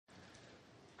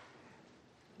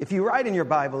If you write in your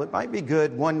Bible, it might be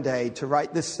good one day to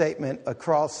write this statement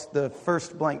across the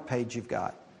first blank page you've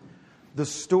got. The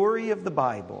story of the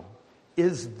Bible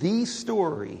is the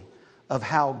story of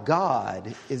how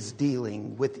God is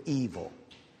dealing with evil.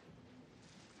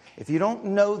 If you don't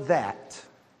know that,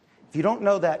 if you don't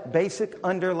know that basic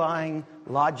underlying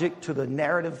logic to the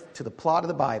narrative, to the plot of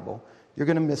the Bible, you're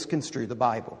going to misconstrue the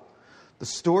Bible. The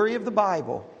story of the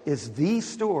Bible is the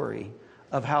story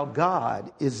of how God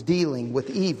is dealing with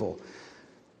evil.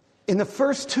 In the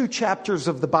first 2 chapters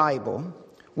of the Bible,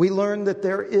 we learn that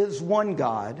there is one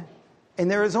God and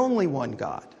there is only one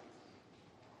God.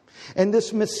 And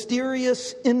this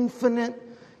mysterious, infinite,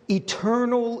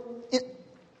 eternal,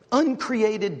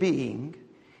 uncreated being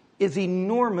is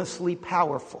enormously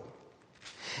powerful.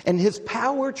 And his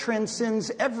power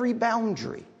transcends every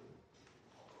boundary.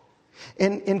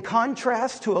 In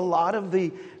contrast to a lot of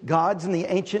the gods in the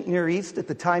ancient Near East at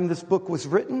the time this book was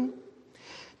written,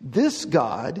 this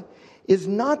God is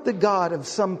not the God of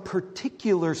some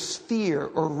particular sphere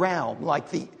or realm like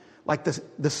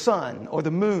the sun or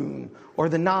the moon or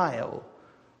the Nile.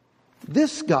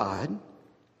 This God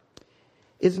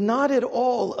is not at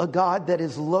all a God that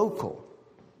is local.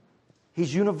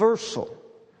 He's universal.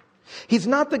 He's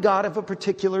not the God of a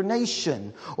particular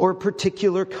nation or a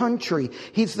particular country.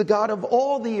 He's the God of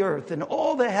all the earth and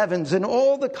all the heavens and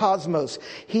all the cosmos.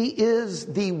 He is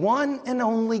the one and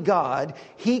only God.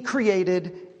 He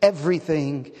created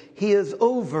everything. He is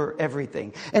over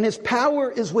everything. And his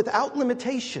power is without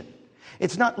limitation.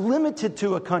 It's not limited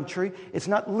to a country. It's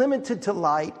not limited to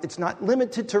light. It's not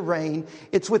limited to rain.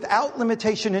 It's without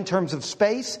limitation in terms of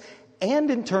space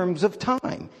and in terms of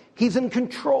time. He's in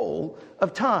control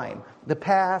of time, the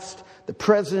past, the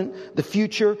present, the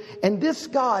future. And this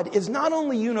God is not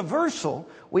only universal,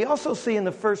 we also see in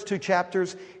the first 2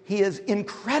 chapters, he is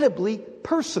incredibly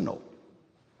personal.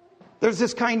 There's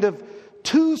this kind of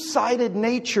two-sided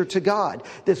nature to God,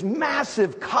 this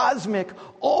massive, cosmic,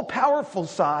 all-powerful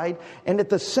side, and at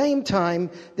the same time,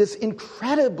 this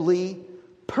incredibly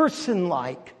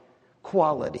person-like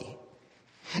quality.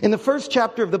 In the first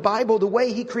chapter of the Bible, the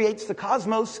way he creates the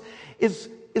cosmos is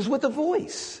with a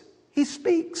voice. He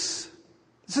speaks.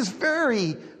 This is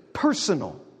very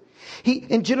personal.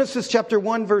 In Genesis chapter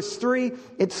 1, verse 3,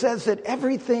 it says that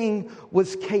everything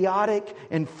was chaotic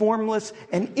and formless.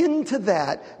 And into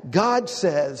that, God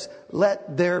says,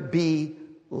 "Let there be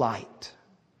light."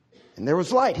 And there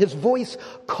was light. His voice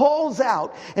calls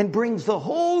out and brings the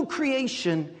whole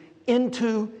creation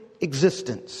into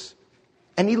existence.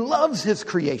 And he loves his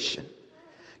creation.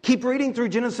 Keep reading through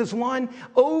Genesis 1.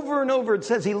 Over and over it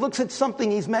says he looks at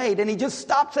something he's made and he just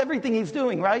stops everything he's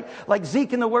doing, right? Like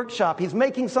Zeke in the workshop. He's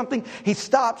making something. He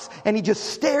stops and he just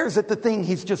stares at the thing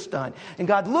he's just done. And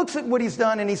God looks at what he's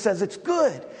done and he says it's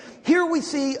good. Here we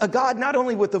see a God not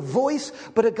only with a voice,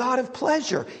 but a God of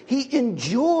pleasure. He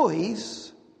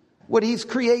enjoys what he's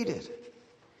created.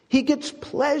 He gets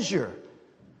pleasure,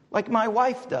 like my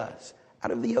wife does,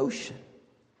 out of the ocean.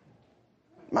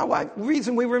 My wife, the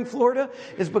reason we were in Florida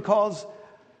is because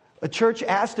a church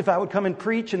asked if I would come and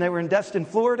preach, and they were in Destin,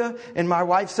 Florida, and my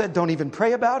wife said, "Don't even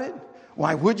pray about it."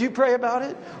 Why would you pray about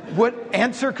it? What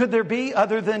answer could there be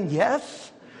other than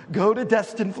yes, go to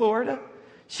Destin, Florida?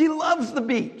 She loves the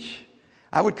beach.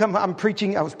 I was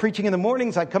preaching in the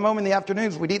mornings, I'd come home in the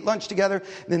afternoons, we'd eat lunch together,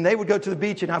 and then they would go to the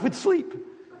beach and I would sleep.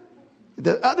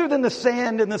 Other than the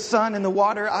sand and the sun and the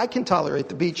water, I can tolerate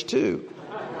the beach too.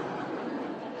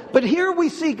 But here we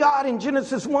see God in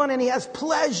Genesis 1, and he has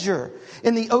pleasure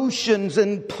in the oceans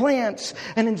and plants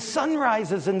and in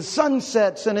sunrises and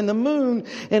sunsets and in the moon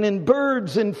and in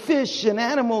birds and fish and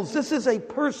animals. This is a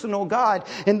personal God.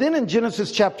 And then in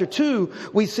Genesis chapter 2,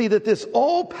 we see that this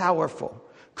all-powerful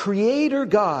Creator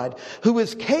God, who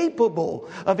is capable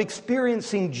of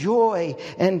experiencing joy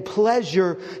and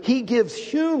pleasure, he gives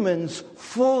humans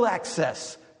full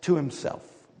access to himself.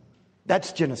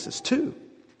 That's Genesis 2.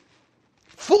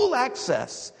 Full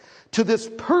access to this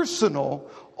personal,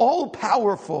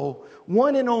 all-powerful,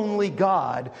 one and only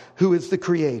God who is the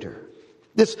Creator.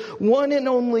 This one and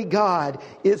only God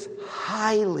is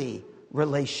highly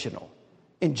relational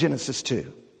in Genesis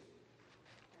 2.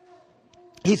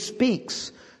 He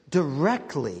speaks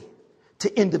directly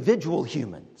to individual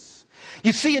humans.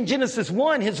 You see, in Genesis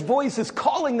 1, his voice is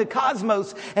calling the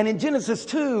cosmos, and in Genesis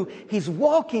 2, he's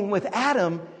walking with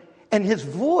Adam. And his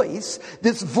voice,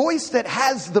 this voice that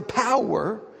has the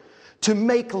power to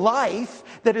make life,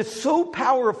 that is so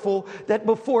powerful that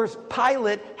before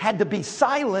Pilate had to be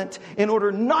silent in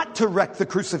order not to wreck the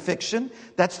crucifixion.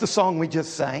 That's the song we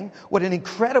just sang. What an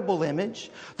incredible image.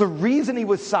 The reason he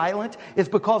was silent is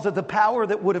because of the power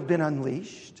that would have been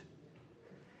unleashed.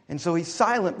 And so he's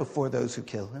silent before those who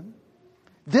kill him.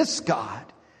 This God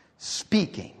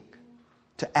speaking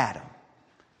to Adam,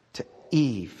 to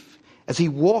Eve, as he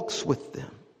walks with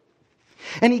them.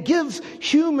 And he gives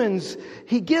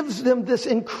them this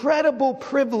incredible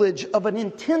privilege of an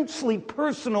intensely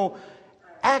personal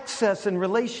access and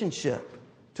relationship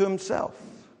to himself.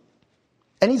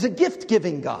 And he's a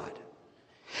gift-giving God.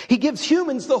 He gives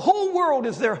humans the whole world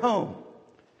as their home.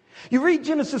 You read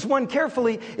Genesis 1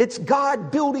 carefully, it's God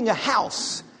building a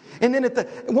house. And then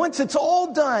once it's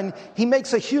all done, he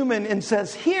makes a human and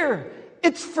says, here,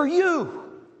 it's for you.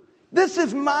 This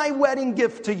is my wedding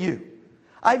gift to you.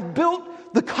 I've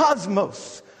built the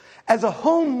cosmos as a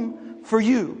home for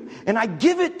you, and I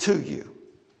give it to you.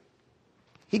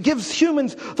 He gives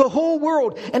humans the whole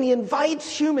world, and he invites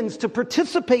humans to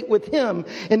participate with him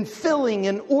in filling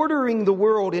and ordering the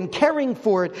world and caring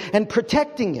for it and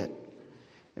protecting it.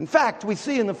 In fact, we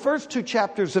see in the first 2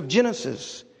 chapters of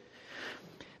Genesis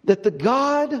that the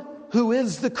God who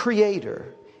is the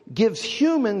creator gives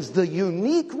humans the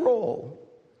unique role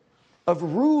of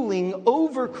ruling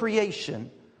over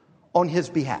creation on his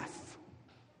behalf.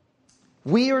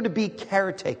 We are to be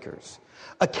caretakers,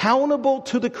 accountable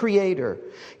to the Creator,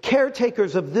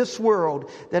 caretakers of this world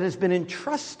that has been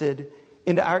entrusted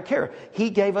into our care. He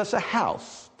gave us a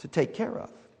house to take care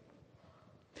of.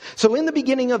 So in the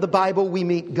beginning of the Bible, we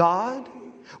meet God,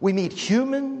 we meet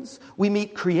humans, we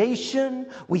meet creation,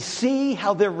 we see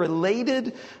how they're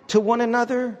related to one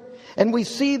another, and we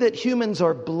see that humans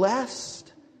are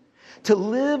blessed to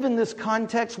live in this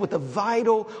context with a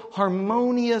vital,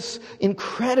 harmonious,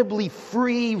 incredibly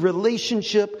free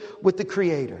relationship with the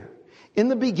Creator. In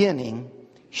the beginning,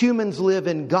 humans live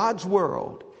in God's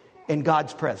world, in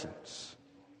God's presence.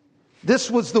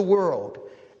 This was the world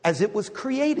as it was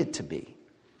created to be.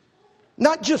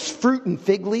 Not just fruit and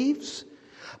fig leaves,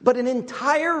 but an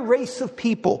entire race of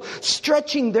people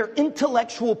stretching their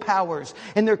intellectual powers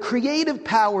and their creative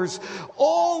powers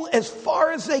all as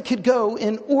far as they could go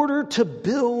in order to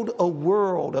build a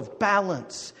world of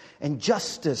balance and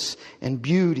justice and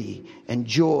beauty and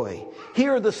joy.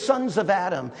 Here the sons of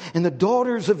Adam and the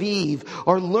daughters of Eve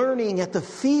are learning at the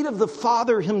feet of the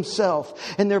Father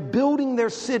himself, and they're building their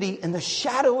city in the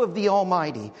shadow of the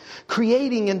Almighty,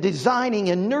 creating and designing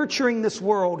and nurturing this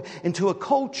world into a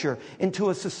culture,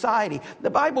 into a society. The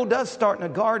Bible does start in a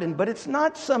garden, but it's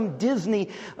not some Disney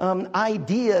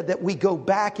idea that we go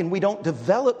back and we don't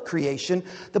develop creation.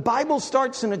 The Bible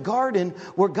starts in a garden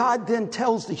where God then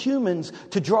tells the humans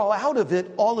to draw out of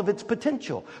it all of its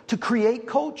potential, to create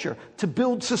culture, to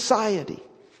build society.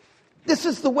 This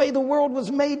is the way the world was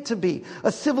made to be.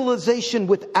 A civilization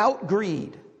without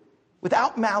greed,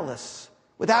 without malice,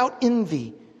 without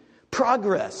envy,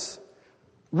 progress,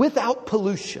 without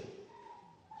pollution,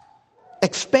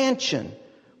 expansion,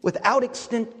 without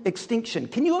extinction.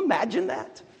 Can you imagine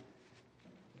that?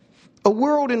 A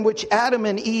world in which Adam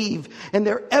and Eve and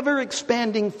their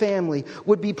ever-expanding family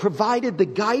would be provided the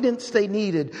guidance they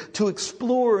needed to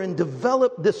explore and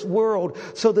develop this world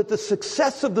so that the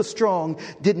success of the strong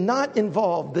did not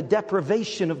involve the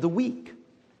deprivation of the weak.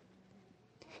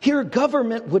 Here,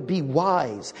 government would be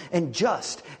wise and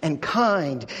just and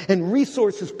kind and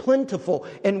resources plentiful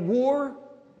and war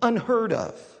unheard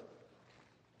of.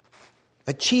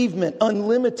 Achievement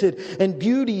unlimited and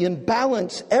beauty and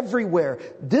balance everywhere.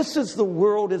 This is the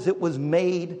world as it was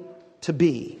made to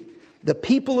be. The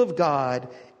people of God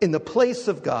in the place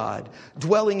of God,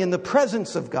 dwelling in the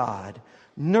presence of God,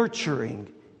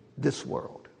 nurturing this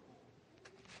world.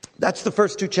 That's the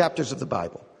first 2 chapters of the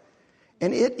Bible.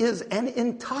 And it is an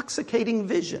intoxicating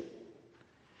vision.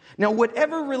 Now,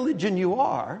 whatever religion you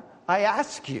are, I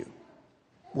ask you,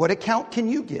 what account can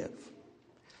you give?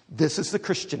 This is the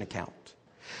Christian account.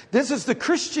 This is the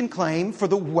Christian claim for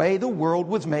the way the world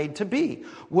was made to be.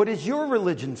 What is your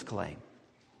religion's claim?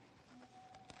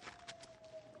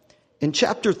 In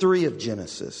chapter 3 of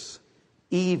Genesis,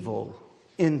 evil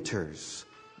enters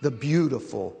the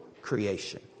beautiful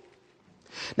creation.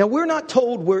 Now, we're not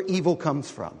told where evil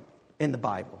comes from in the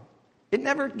Bible. It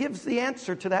never gives the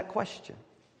answer to that question.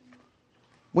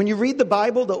 When you read the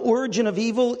Bible, the origin of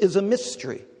evil is a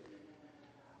mystery.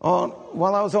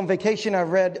 While I was on vacation, I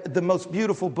read the most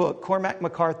beautiful book, Cormac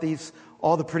McCarthy's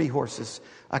All the Pretty Horses.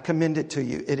 I commend it to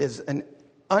you. It is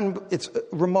it's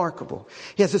remarkable.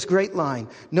 He has this great line,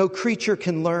 "No creature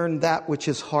can learn that which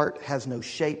his heart has no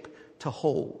shape to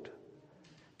hold."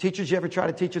 Teachers, you ever try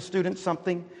to teach a student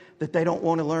something that they don't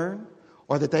want to learn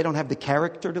or that they don't have the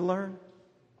character to learn?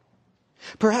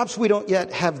 Perhaps we don't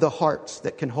yet have the hearts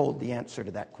that can hold the answer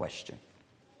to that question.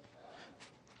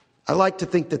 I like to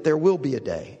think that there will be a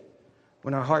day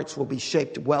when our hearts will be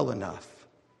shaped well enough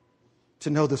to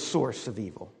know the source of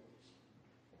evil.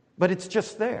 But it's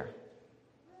just there.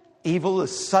 Evil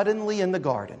is suddenly in the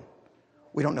garden.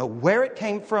 We don't know where it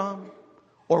came from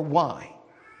or why.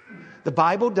 The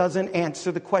Bible doesn't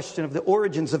answer the question of the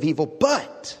origins of evil,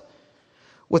 but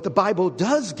what the Bible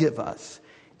does give us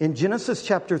in Genesis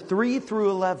chapter 3 through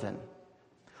 11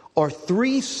 are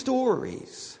 3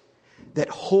 stories that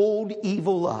hold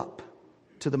evil up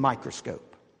to the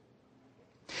microscope.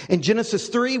 In Genesis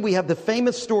 3, we have the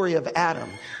famous story of Adam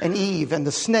and Eve and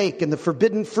the snake and the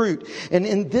forbidden fruit. And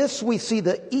in this, we see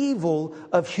the evil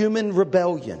of human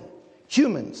rebellion.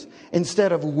 Humans,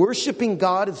 instead of worshiping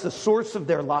God as the source of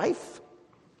their life,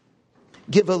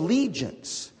 give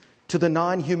allegiance to the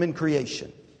non-human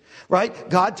creation. Right?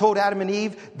 God told Adam and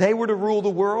Eve they were to rule the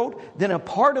world. Then a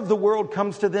part of the world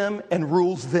comes to them and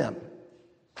rules them.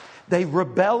 They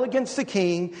rebel against the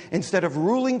king. Instead of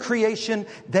ruling creation,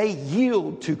 they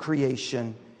yield to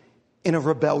creation in a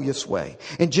rebellious way.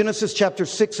 In Genesis chapter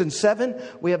 6 and 7,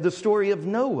 we have the story of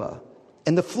Noah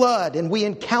and the flood, and we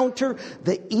encounter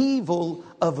the evil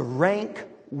of rank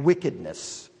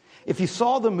wickedness. If you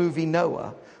saw the movie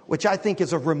Noah, which I think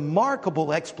is a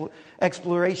remarkable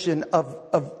exploration of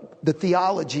the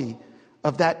theology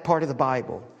of that part of the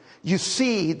Bible, you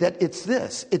see that it's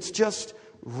this. It's just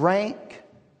rank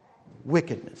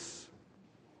wickedness.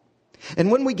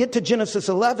 And when we get to Genesis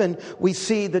 11, we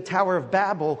see the Tower of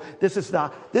Babel. This is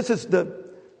the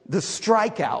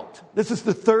strikeout. This is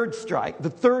the third strike,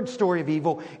 the third story of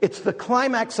evil. It's the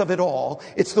climax of it all.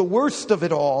 It's the worst of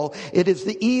it all. It is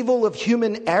the evil of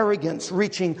human arrogance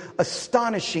reaching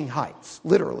astonishing heights,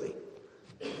 literally.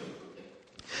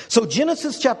 So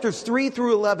Genesis chapters 3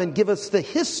 through 11 give us the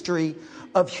history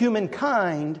of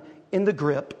humankind in the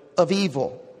grip of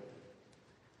evil.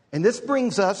 And this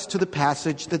brings us to the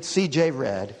passage that CJ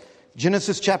read,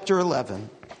 Genesis chapter 11,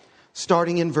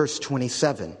 starting in verse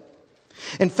 27.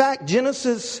 In fact,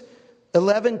 Genesis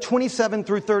 11, 27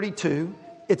 through 32,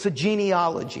 it's a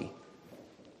genealogy.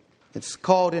 It's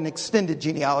called an extended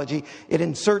genealogy. It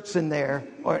inserts in there,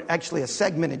 or actually a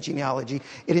segmented genealogy,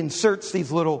 it inserts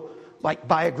these little like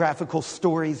biographical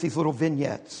stories, these little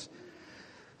vignettes.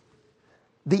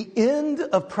 The end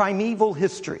of primeval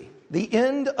history, the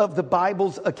end of the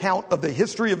Bible's account of the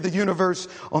history of the universe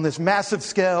on this massive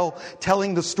scale,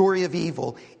 telling the story of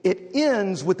evil. It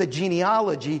ends with a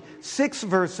genealogy, 6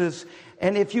 verses,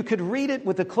 and if you could read it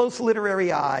with a close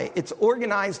literary eye, it's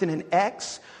organized in an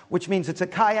X, which means it's a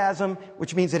chiasm,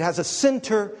 which means it has a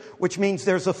center, which means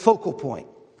there's a focal point.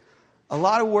 A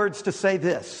lot of words to say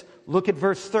this. Look at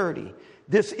verse 30.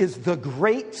 This is the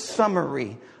great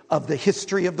summary of the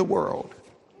history of the world.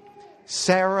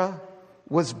 Sarah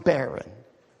was barren.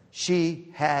 She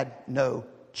had no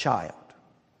child.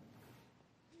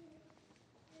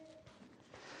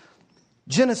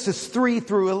 Genesis 3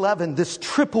 through 11, this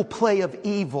triple play of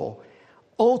evil,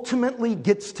 ultimately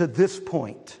gets to this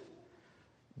point.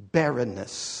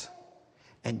 Barrenness.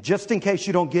 And just in case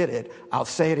you don't get it, I'll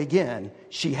say it again.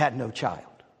 She had no child.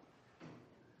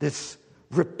 This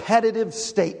repetitive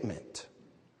statement.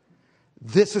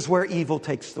 This is where evil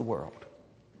takes the world.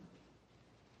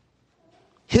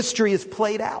 History is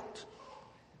played out.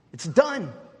 It's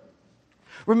done.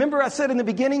 Remember I said in the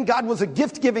beginning, God was a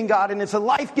gift-giving God and it's a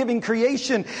life-giving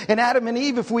creation. And Adam and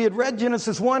Eve, if we had read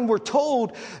Genesis 1, were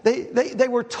told, they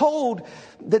were told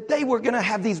that they were going to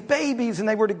have these babies and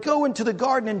they were to go into the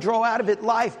garden and draw out of it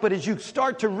life. But as you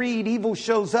start to read, evil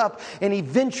shows up and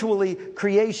eventually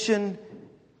creation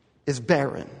is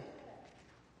barren.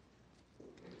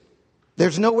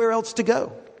 There's nowhere else to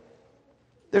go.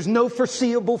 There's no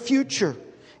foreseeable future.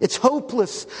 It's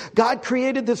hopeless. God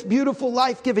created this beautiful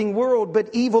life-giving world, but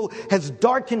evil has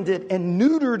darkened it and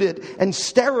neutered it and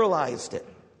sterilized it.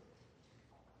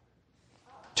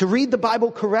 To read the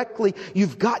Bible correctly,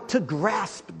 you've got to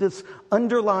grasp this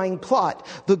underlying plot.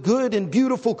 The good and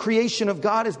beautiful creation of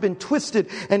God has been twisted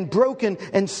and broken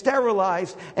and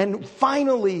sterilized, and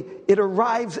finally it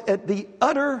arrives at the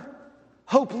utter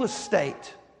hopeless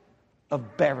state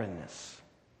of barrenness.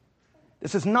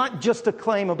 This is not just a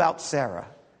claim about Sarah.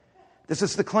 This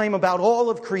is the claim about all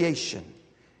of creation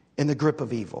in the grip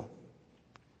of evil.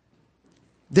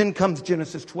 Then comes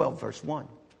Genesis 12, verse 1.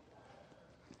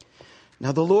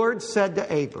 Now the Lord said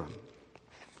to Abram,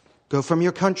 "Go from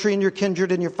your country and your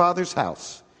kindred and your father's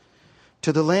house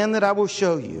to the land that I will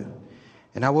show you,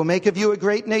 and I will make of you a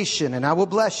great nation, and I will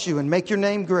bless you and make your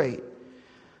name great,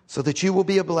 so that you will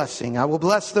be a blessing. I will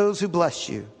bless those who bless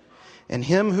you, and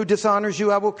him who dishonors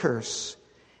you I will curse,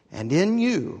 and in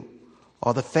you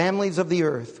all the families of the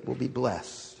earth will be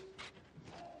blessed."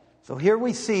 So here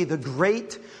we see the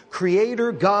great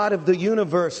creator God of the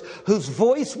universe, whose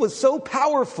voice was so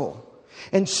powerful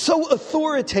and so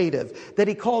authoritative that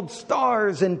he called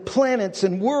stars and planets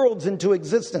and worlds into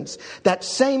existence, that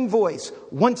same voice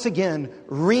once again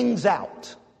rings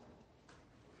out.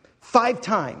 5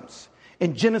 times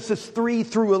in Genesis 3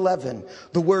 through 11,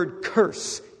 the word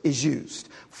curse is used.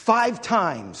 5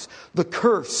 times the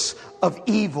curse of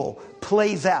evil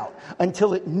plays out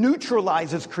until it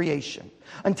neutralizes creation,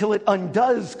 until it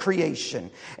undoes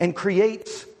creation and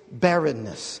creates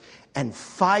barrenness. And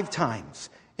 5 times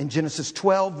in Genesis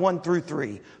 12, 1 through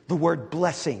 3, the word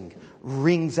blessing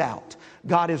rings out.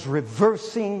 God is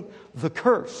reversing the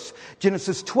curse.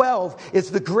 Genesis 12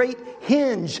 is the great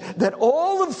hinge that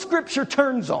all of Scripture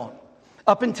turns on.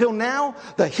 Up until now,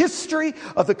 the history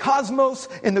of the cosmos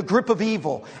in the grip of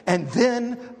evil. And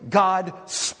then God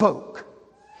spoke.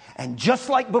 And just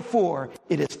like before,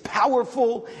 it is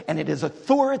powerful and it is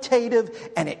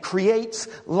authoritative and it creates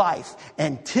life.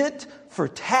 And tit for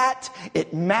tat,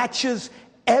 it matches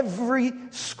every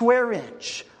square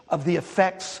inch of the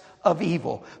effects of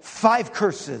evil. 5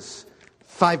 curses,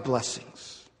 5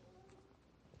 blessings.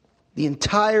 The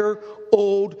entire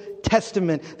Old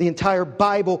Testament, the entire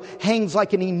Bible hangs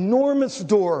like an enormous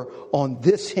door on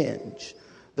this hinge,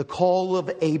 the call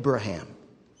of Abraham.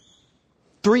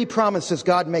 3 promises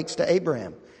God makes to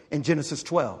Abraham in Genesis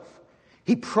 12.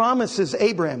 He promises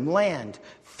Abraham land,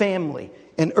 family,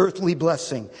 and earthly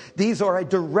blessing. These are a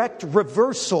direct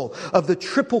reversal of the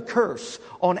triple curse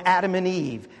on Adam and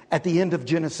Eve at the end of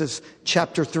Genesis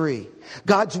chapter 3.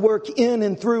 God's work in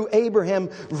and through Abraham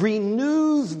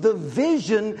renews the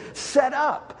vision set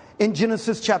up in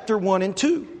Genesis chapter 1 and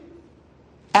 2.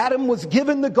 Adam was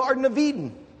given the Garden of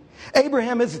Eden.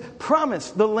 Abraham is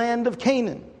promised the land of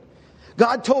Canaan.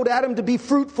 God told Adam to be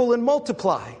fruitful and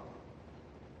multiply.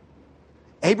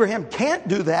 Abraham can't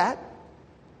do that,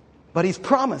 but he's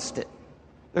promised it.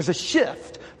 There's a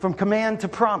shift from command to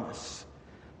promise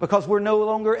because we're no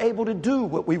longer able to do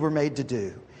what we were made to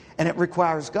do, and it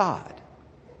requires God.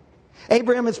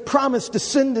 Abraham has promised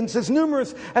descendants as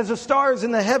numerous as the stars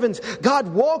in the heavens. God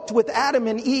walked with Adam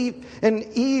and Eve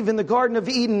in the Garden of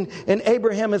Eden, and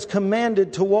Abraham is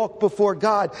commanded to walk before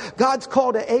God. God's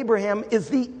call to Abraham is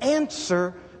the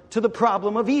answer to the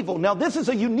problem of evil. Now, this is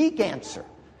a unique answer.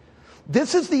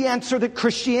 This is the answer that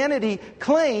Christianity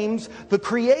claims the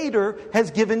Creator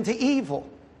has given to evil.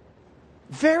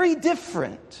 Very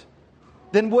different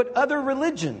than what other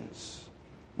religions,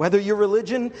 whether your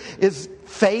religion is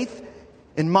faith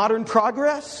in modern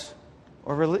progress,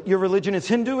 or your religion is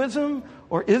Hinduism,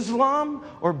 or Islam,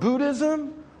 or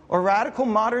Buddhism, or radical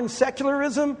modern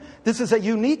secularism, this is a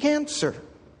unique answer.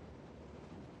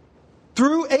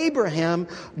 Through Abraham,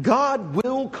 God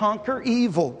will conquer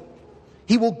evil.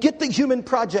 He will get the human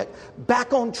project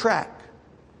back on track.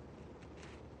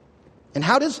 And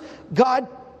how does God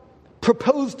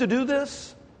propose to do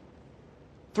this?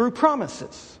 Through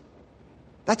promises.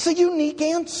 That's a unique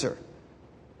answer.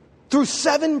 Through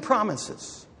 7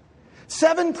 promises.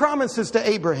 7 promises to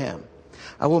Abraham.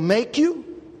 I will make you.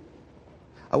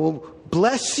 I will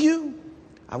bless you.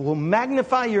 I will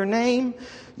magnify your name.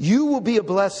 You will be a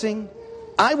blessing.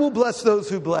 I will bless those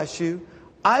who bless you.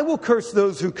 I will curse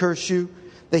those who curse you.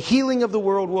 The healing of the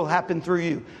world will happen through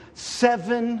you.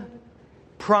 7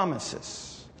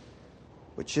 promises,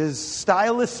 which is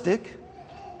stylistic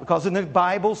because in the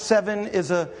Bible, 7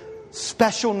 is a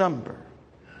special number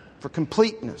for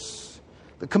completeness.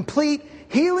 The complete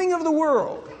healing of the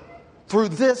world through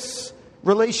this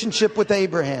relationship with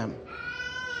Abraham.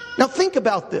 Now think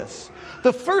about this.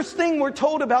 The first thing we're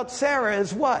told about Sarah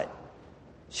is what?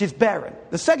 She's barren.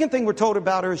 The second thing we're told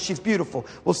about her is she's beautiful.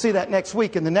 We'll see that next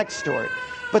week in the next story.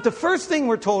 But the first thing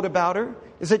we're told about her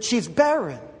is that she's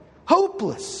barren,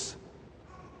 hopeless,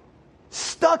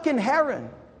 stuck in Haran,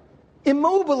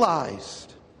 immobilized.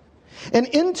 And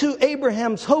into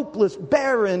Abraham's hopeless,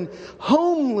 barren,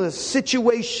 homeless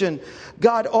situation,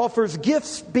 God offers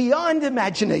gifts beyond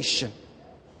imagination.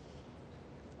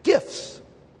 Gifts,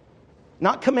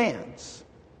 not commands.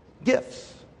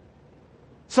 Gifts.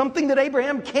 Something that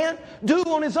Abraham can't do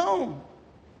on his own.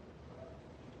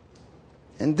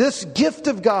 And this gift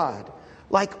of God,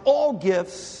 like all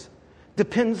gifts,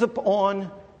 depends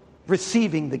upon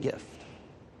receiving the gift.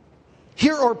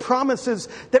 Here are promises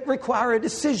that require a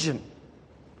decision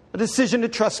to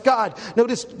trust God.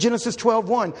 Notice Genesis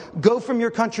 12:1. Go from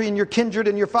your country and your kindred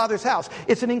and your father's house.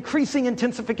 It's an increasing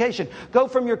intensification. Go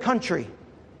from your country,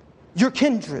 your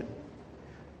kindred,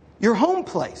 your home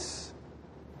place,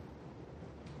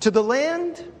 to the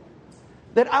land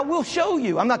that I will show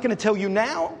you. I'm not going to tell you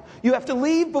now. You have to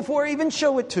leave before I even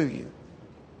show it to you.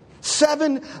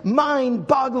 7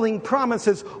 mind-boggling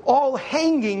promises, all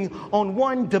hanging on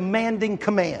one demanding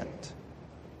command.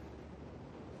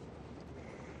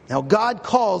 Now, God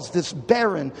calls this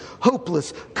barren,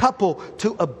 hopeless couple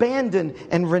to abandon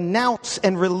and renounce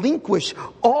and relinquish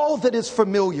all that is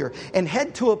familiar and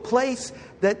head to a place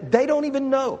that they don't even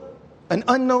know, an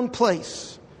unknown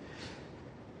place.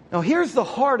 Now, here's the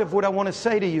heart of what I want to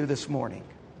say to you this morning.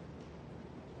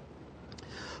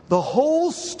 The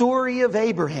whole story of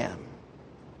Abraham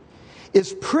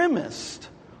is premised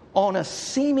on a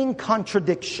seeming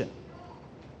contradiction.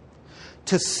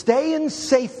 To stay in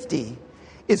safety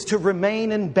is to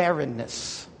remain in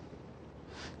barrenness.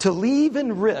 To leave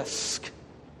and risk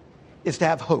is to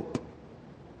have hope.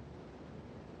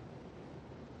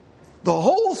 The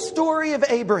whole story of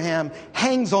Abraham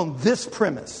hangs on this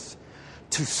premise.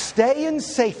 To stay in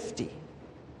safety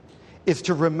is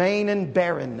to remain in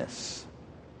barrenness.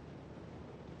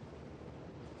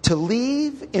 To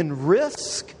leave in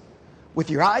risk with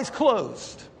your eyes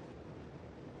closed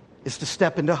is to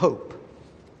step into hope.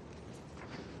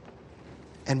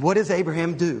 And what does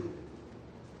Abraham do?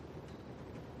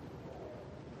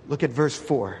 Look at verse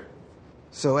 4.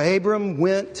 So Abram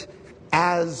went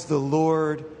as the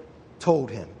Lord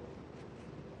told him.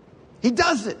 He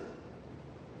does it.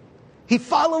 He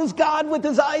follows God with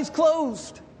his eyes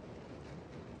closed.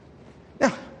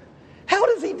 Now, how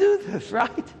does he do this,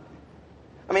 right?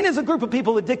 I mean, there's a group of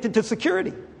people addicted to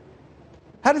security.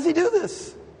 How does he do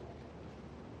this?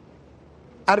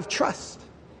 Out of trust.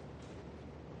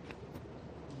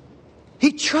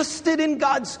 He trusted in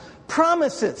God's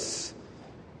promises.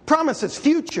 Promises,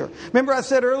 future. Remember I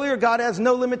said earlier, God has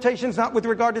no limitations, not with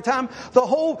regard to time. The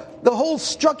whole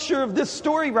structure of this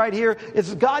story right here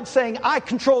is God saying, I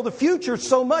control the future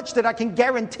so much that I can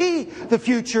guarantee the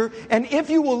future. And if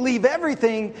you will leave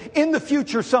everything, in the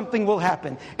future something will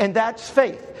happen. And that's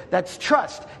faith. That's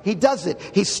trust. He does it.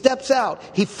 He steps out.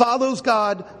 He follows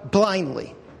God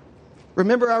blindly.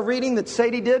 Remember our reading that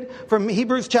Sadie did from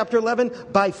Hebrews chapter 11?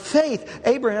 By faith,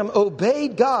 Abraham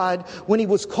obeyed God when he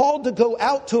was called to go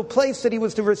out to a place that he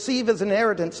was to receive as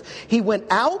inheritance. He went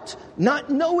out not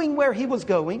knowing where he was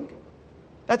going.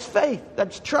 That's faith.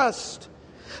 That's trust.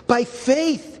 By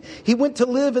faith, he went to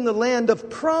live in the land of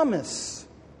promise,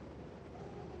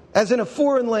 as in a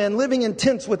foreign land, living in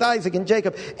tents with Isaac and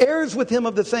Jacob, heirs with him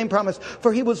of the same promise.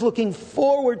 For he was looking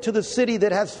forward to the city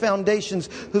that has foundations,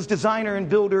 whose designer and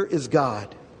builder is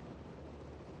God.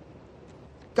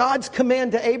 God's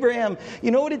command to Abraham,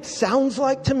 you know what it sounds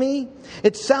like to me?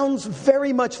 It sounds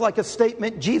very much like a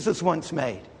statement Jesus once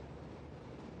made.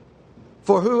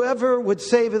 For whoever would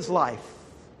save his life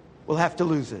will have to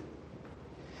lose it.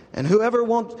 And whoever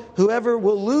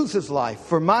will lose his life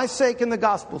for my sake and the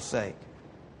gospel's sake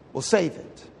will save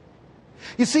it.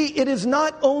 You see, it is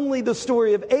not only the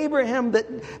story of Abraham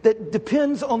that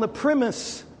depends on the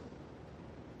premise.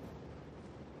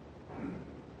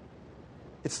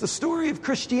 It's the story of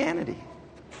Christianity.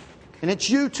 And it's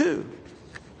you too.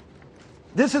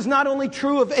 This is not only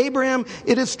true of Abraham,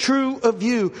 it is true of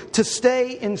you. To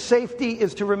stay in safety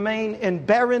is to remain in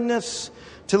barrenness.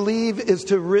 To leave is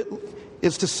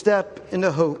to step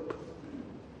into hope.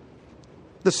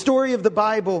 The story of the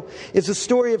Bible is a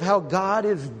story of how God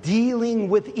is dealing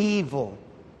with evil.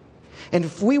 And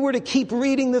if we were to keep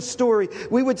reading this story,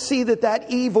 we would see that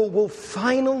evil will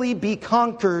finally be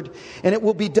conquered and it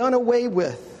will be done away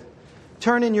with.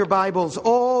 Turn in your Bibles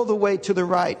all the way to the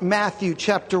right. Matthew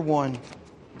chapter 1.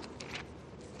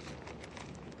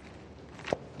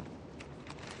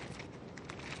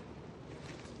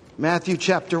 Matthew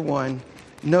chapter 1.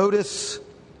 Notice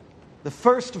the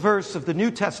first verse of the New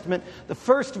Testament, the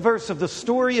first verse of the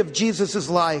story of Jesus'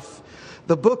 life,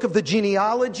 the book of the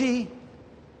genealogy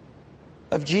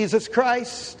of Jesus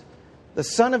Christ, the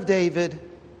son of David,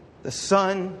 the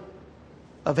son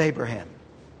of Abraham.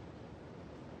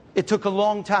 It took a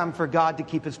long time for God to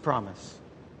keep his promise.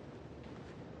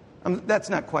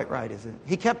 That's not quite right, is it?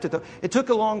 He kept it though. It took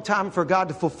a long time for God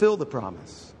to fulfill the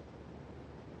promise.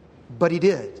 But he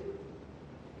did.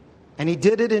 And he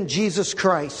did it in Jesus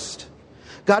Christ.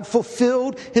 God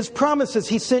fulfilled his promises.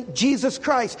 He sent Jesus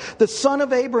Christ, the son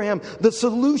of Abraham, the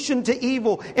solution to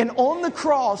evil. And on the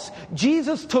cross,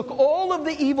 Jesus took all of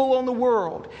the evil in the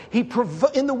world. He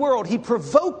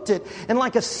provoked it. And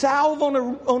like a salve on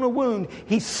a wound,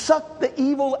 he sucked the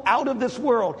evil out of this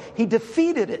world. He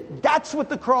defeated it. That's what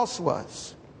the cross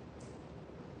was.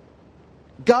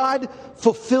 God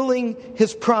fulfilling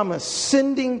his promise,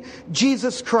 sending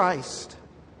Jesus Christ.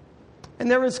 And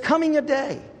there is coming a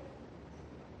day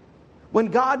when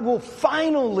God will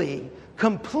finally,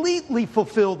 completely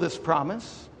fulfill this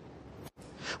promise.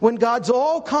 When God's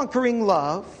all-conquering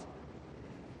love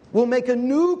will make a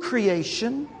new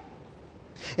creation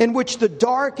in which the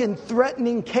dark and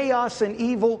threatening chaos and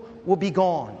evil will be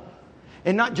gone.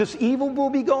 And not just evil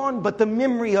will be gone, but the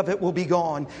memory of it will be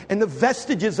gone. And the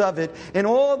vestiges of it and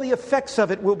all the effects of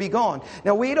it will be gone.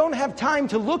 Now, we don't have time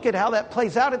to look at how that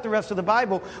plays out at the rest of the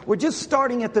Bible. We're just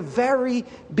starting at the very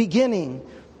beginning.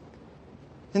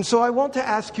 And so I want to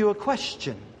ask you a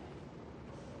question.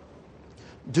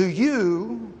 Do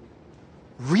you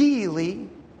really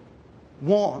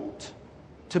want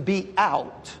to be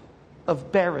out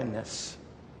of barrenness?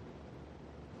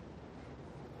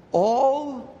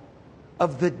 All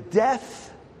of the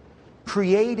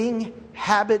death-creating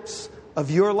habits of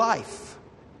your life,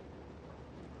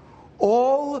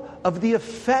 all of the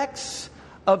effects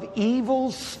of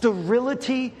evil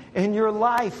sterility in your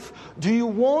life. Do you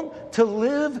want to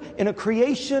live in a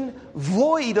creation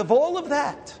void of all of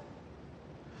that?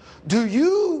 Do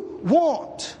you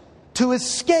want to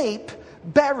escape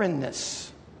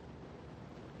barrenness?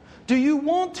 Do you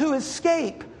want to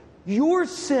escape your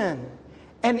sin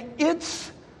and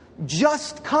its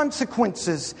just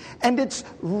consequences and its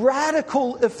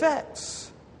radical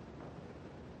effects?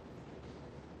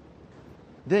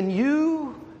 Then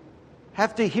you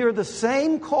have to hear the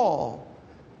same call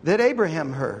that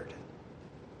Abraham heard.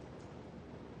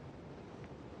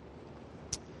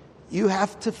 You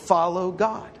have to follow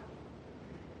God.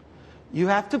 You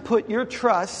have to put your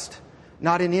trust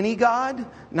not in any God,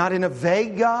 not in a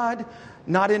vague God,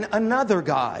 not in another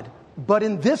God, but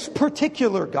in this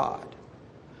particular God,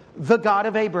 the God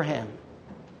of Abraham.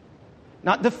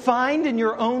 Not defined in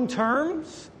your own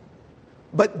terms,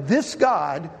 but this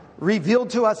God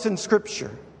revealed to us in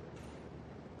Scripture.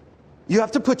 You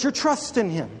have to put your trust in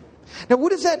Him. Now,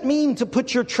 what does that mean to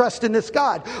put your trust in this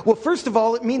God? Well, first of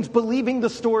all, it means believing the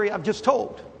story I've just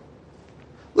told.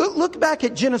 Look back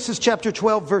at Genesis chapter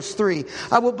 12, verse 3.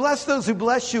 I will bless those who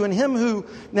bless you, and him who...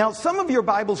 Now, some of your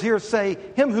Bibles here say,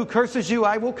 him who curses you,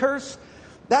 I will curse.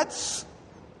 That's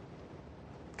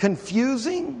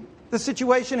confusing the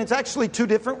situation. It's actually two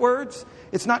different words.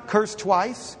 It's not curse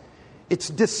twice. It's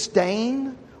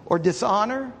disdain or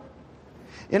dishonor.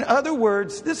 In other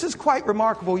words, this is quite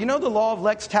remarkable. You know the law of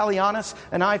lex talionis,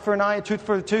 an eye for an eye, a tooth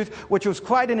for a tooth, which was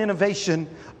quite an innovation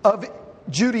of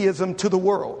Judaism to the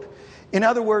world. In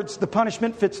other words, the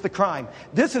punishment fits the crime.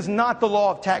 This is not the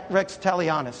law of lex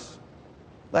talionis.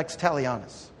 Lex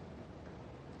talionis.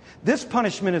 This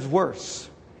punishment is worse.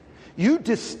 You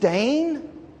disdain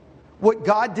what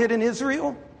God did in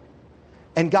Israel,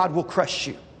 and God will crush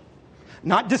you.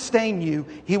 Not disdain you,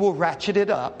 He will ratchet it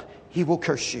up. He will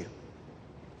curse you.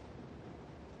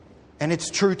 And it's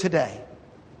true today.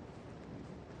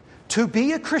 To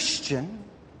be a Christian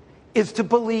is to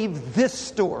believe this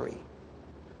story.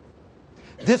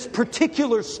 This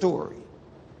particular story.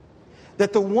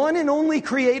 That the one and only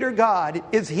Creator God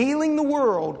is healing the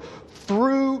world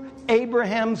through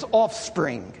Abraham's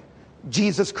offspring,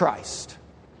 Jesus Christ.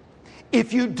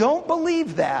 If you don't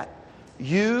believe that,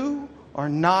 you are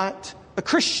not a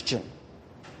Christian.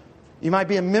 You might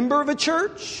be a member of a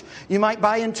church. You might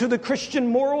buy into the Christian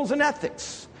morals and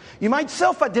ethics. You might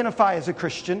self-identify as a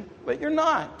Christian, but you're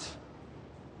not.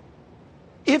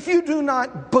 If you do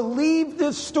not believe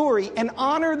this story and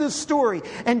honor this story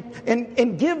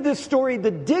and give this story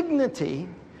the dignity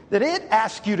that it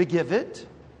asks you to give it,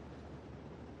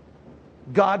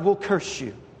 God will curse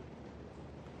you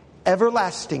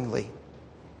everlastingly.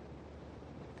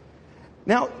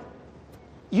 Now,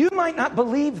 you might not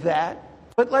believe that,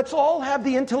 but let's all have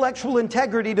the intellectual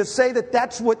integrity to say that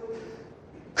that's what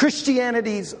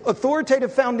Christianity's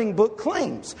authoritative founding book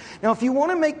claims. Now, if you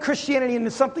want to make Christianity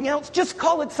into something else, just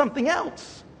call it something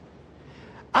else.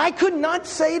 I could not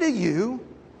say to you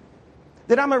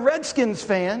that I'm a Redskins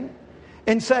fan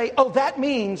and say, oh, that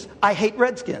means I hate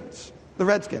Redskins, the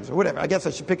Redskins, or whatever. I guess I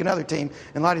should pick another team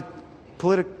in light of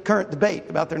political current debate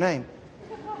about their name.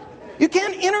 You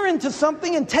can't enter into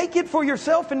something and take it for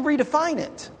yourself and redefine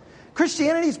it.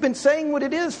 Christianity's been saying what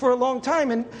it is for a long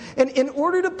time. And in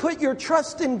order to put your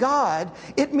trust in God,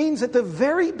 it means at the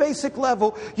very basic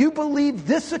level, you believe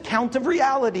this account of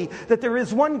reality, that there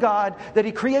is one God, that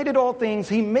He created all things,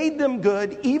 He made them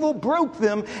good, evil broke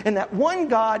them, and that one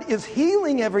God is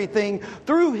healing everything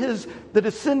through the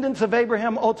descendants of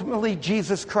Abraham, ultimately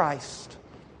Jesus Christ.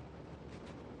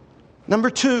 Number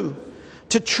 2.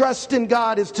 To trust in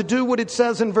God is to do what it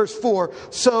says in verse 4.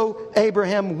 So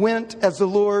Abraham went as the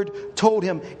Lord told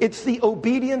him. It's the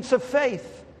obedience of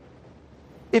faith.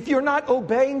 If you're not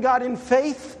obeying God in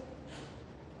faith,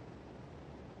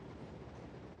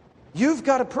 you've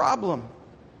got a problem.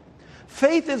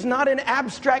 Faith is not an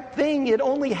abstract thing. It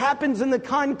only happens in the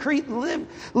concrete,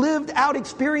 lived out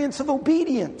experience of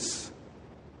obedience.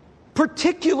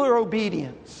 Particular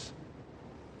obedience.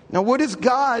 Now, what does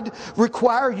God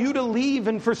require you to leave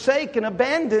and forsake and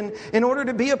abandon in order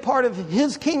to be a part of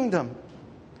His kingdom?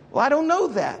 Well, I don't know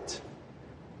that.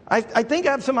 I think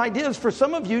I have some ideas for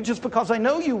some of you just because I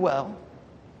know you well.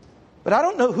 But I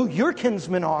don't know who your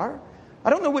kinsmen are. I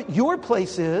don't know what your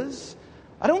place is.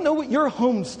 I don't know what your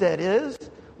homestead is.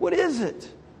 What is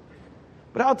it?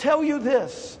 But I'll tell you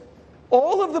this.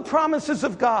 All of the promises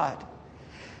of God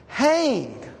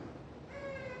hang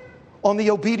on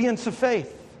the obedience of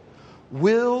faith.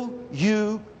 Will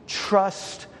you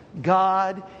trust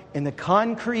God in the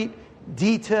concrete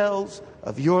details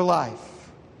of your life?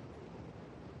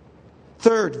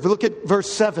 Third, look at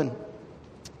verse 7.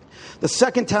 The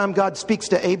second time God speaks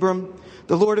to Abram,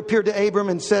 the Lord appeared to Abram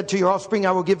and said, to your offspring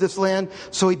I will give this land.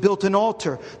 So he built an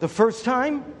altar. The first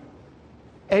time,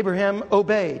 Abraham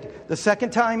obeyed. The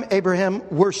second time, Abraham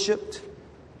worshipped.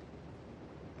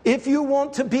 If you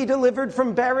want to be delivered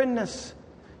from barrenness,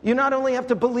 you not only have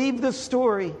to believe this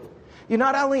story, you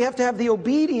not only have to have the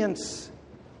obedience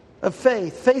of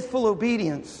faith, faithful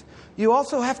obedience, you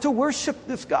also have to worship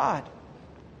this God.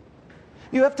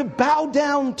 You have to bow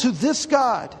down to this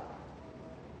God.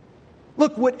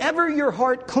 Look, whatever your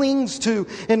heart clings to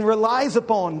and relies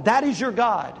upon, that is your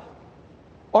God.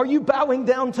 Are you bowing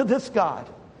down to this God?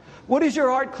 What is your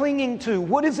heart clinging to?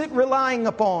 What is it relying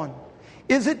upon?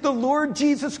 Is it the Lord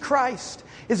Jesus Christ?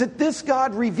 Is it this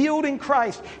God revealed in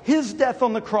Christ, His death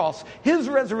on the cross, His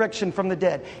resurrection from the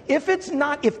dead? If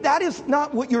that is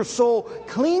not what your soul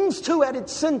clings to at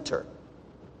its center,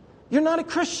 you're not a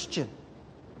Christian.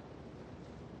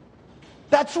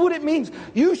 That's what it means.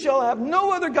 You shall have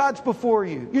no other gods before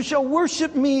you. You shall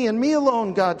worship me and me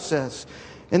alone, God says.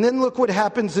 And then look what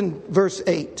happens in verse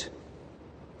 8.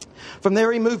 From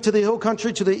there he moved to the hill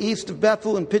country to the east of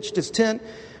Bethel and pitched his tent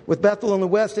with Bethel on the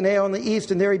west and Ai on the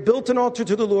east. And there he built an altar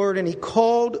to the Lord and he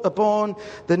called upon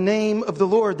the name of the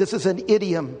Lord. This is an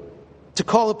idiom. To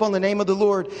call upon the name of the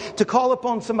Lord. To call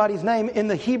upon somebody's name in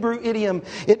the Hebrew idiom,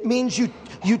 it means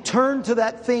you turn to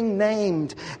that thing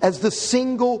named as the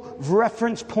single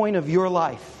reference point of your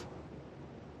life.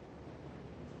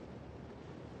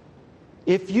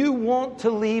 If you want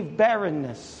to leave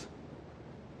barrenness,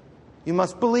 you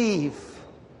must believe,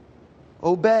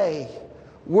 obey,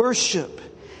 worship,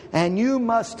 and you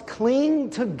must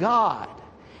cling to God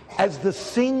as the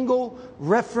single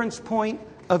reference point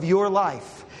of your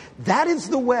life. That is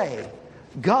the way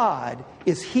God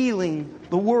is healing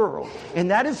the world. And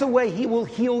that is the way He will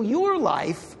heal your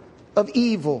life of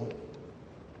evil.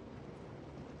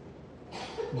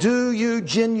 Do you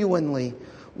genuinely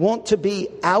want to be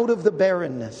out of the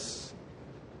barrenness?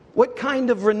 What kind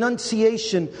of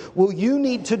renunciation will you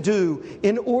need to do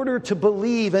in order to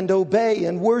believe and obey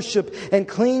and worship and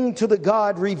cling to the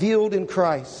God revealed in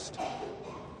Christ?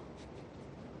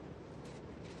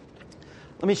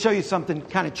 Let me show you something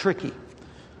kind of tricky.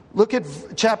 Look at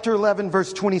chapter 11,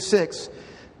 verse 26.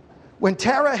 When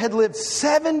Terah had lived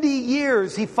 70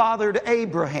 years, he fathered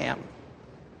Abraham.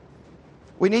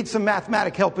 We need some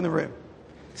mathematic help in the room.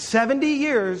 70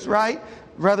 years, right?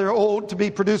 Rather old to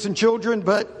be producing children,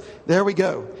 but there we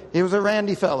go. He was a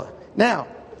randy fella. Now,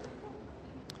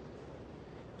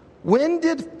 when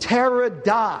did Terah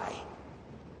die?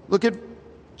 Look at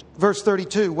verse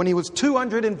 32. When he was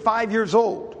 205 years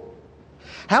old.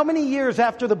 How many years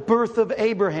after the birth of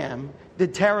Abraham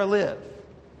did Terah live?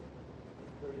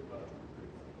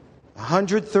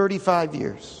 135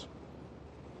 years.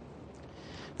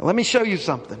 Now, let me show you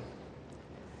something.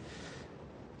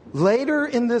 Later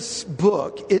in this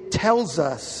book, it tells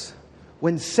us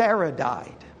when Sarah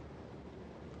died,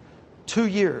 2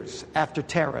 years after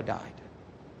Terah died.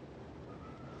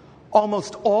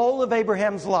 Almost all of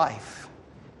Abraham's life,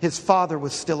 his father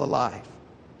was still alive.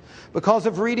 Because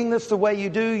of reading this the way you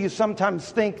do, you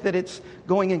sometimes think that it's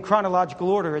going in chronological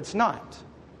order. It's not.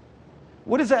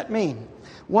 What does that mean?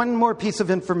 One more piece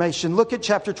of information. Look at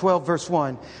chapter 12, verse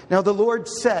 1. Now the Lord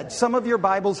said. Some of your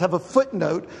Bibles have a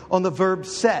footnote on the verb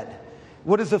said.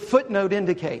 What does a footnote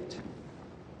indicate?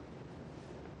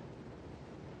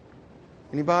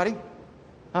 Anybody?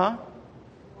 Huh?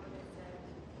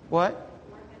 What?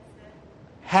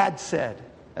 Had said.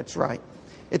 That's right.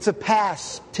 It's a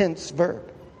past tense verb.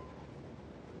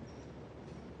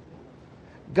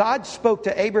 God spoke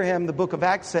to Abraham, the book of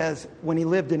Acts says, when he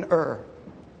lived in Ur.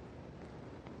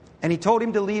 And He told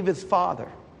him to leave his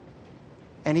father.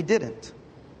 And he didn't.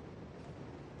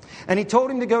 And He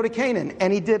told him to go to Canaan.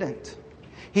 And he didn't.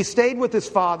 He stayed with his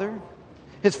father.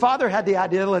 His father had the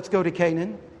idea, let's go to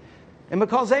Canaan. And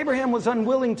because Abraham was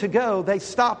unwilling to go, they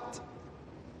stopped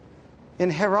in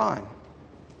Haran.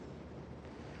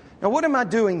 Now, what am I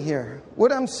doing here?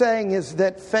 What I'm saying is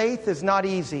that faith is not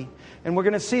easy. And we're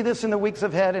going to see this in the weeks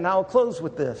ahead, and I'll close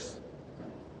with this.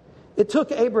 It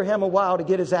took Abraham a while to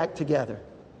get his act together.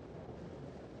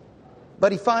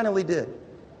 But he finally did.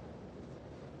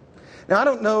 Now, I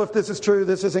don't know if this is true.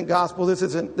 This isn't gospel. This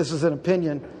is an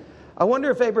opinion. I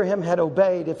wonder if Abraham had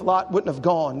obeyed, if Lot wouldn't have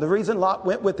gone. The reason Lot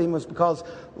went with him was because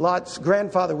Lot's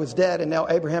grandfather was dead, and now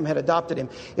Abraham had adopted him.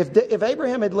 If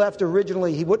Abraham had left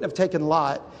originally, he wouldn't have taken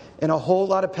Lot, and a whole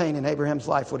lot of pain in Abraham's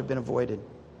life would have been avoided.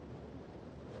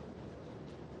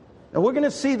 Now, we're going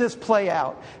to see this play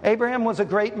out. Abraham was a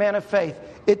great man of faith.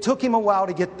 It took him a while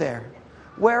to get there.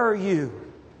 Where are you?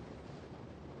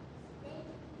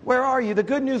 Where are you? The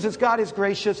good news is God is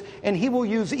gracious, and He will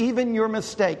use even your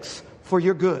mistakes for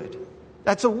your good.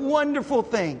 That's a wonderful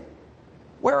thing.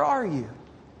 Where are you?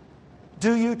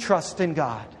 Do you trust in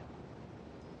God?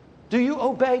 Do you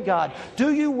obey God?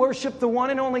 Do you worship the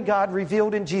one and only God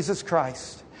revealed in Jesus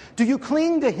Christ? Do you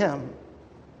cling to Him?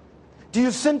 Do you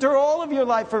center all of your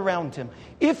life around Him?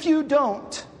 If you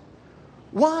don't,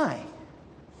 why?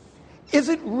 Is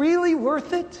it really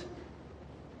worth it?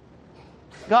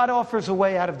 God offers a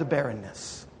way out of the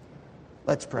barrenness.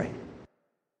 Let's pray.